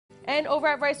And over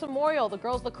at Rice Memorial, the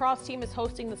girls lacrosse team is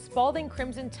hosting the Spaulding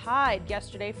Crimson Tide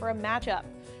yesterday for a matchup.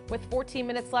 With 14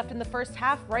 minutes left in the first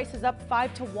half, Rice is up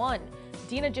 5-1.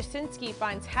 Dina Jasinski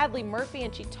finds Hadley Murphy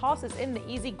and she tosses in the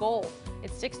easy goal.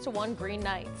 It's 6-1 Green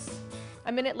Knights.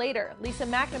 A minute later, Lisa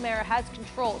McNamara has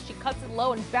control. She cuts it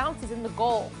low and bounces in the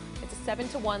goal. It's a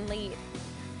 7-1 lead.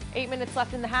 8 minutes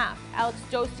left in the half. Alex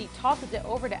Dosti tosses it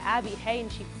over to Abby Hay and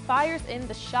she fires in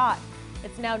the shot.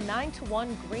 It's now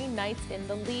 9-1 Green Knights in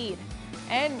the lead.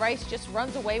 And Rice just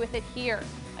runs away with it here.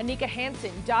 Anika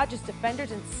Hansen dodges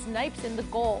defenders and snipes in the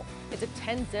goal. It's a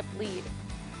 10-zip lead.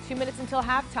 2 minutes until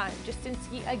halftime.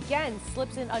 Jasinski again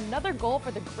slips in another goal for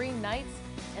the Green Knights.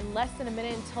 And less than a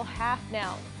minute until half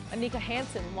now. Anika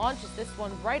Hansen launches this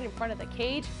one right in front of the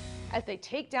cage as they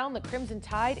take down the Crimson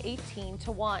Tide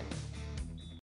 18-1.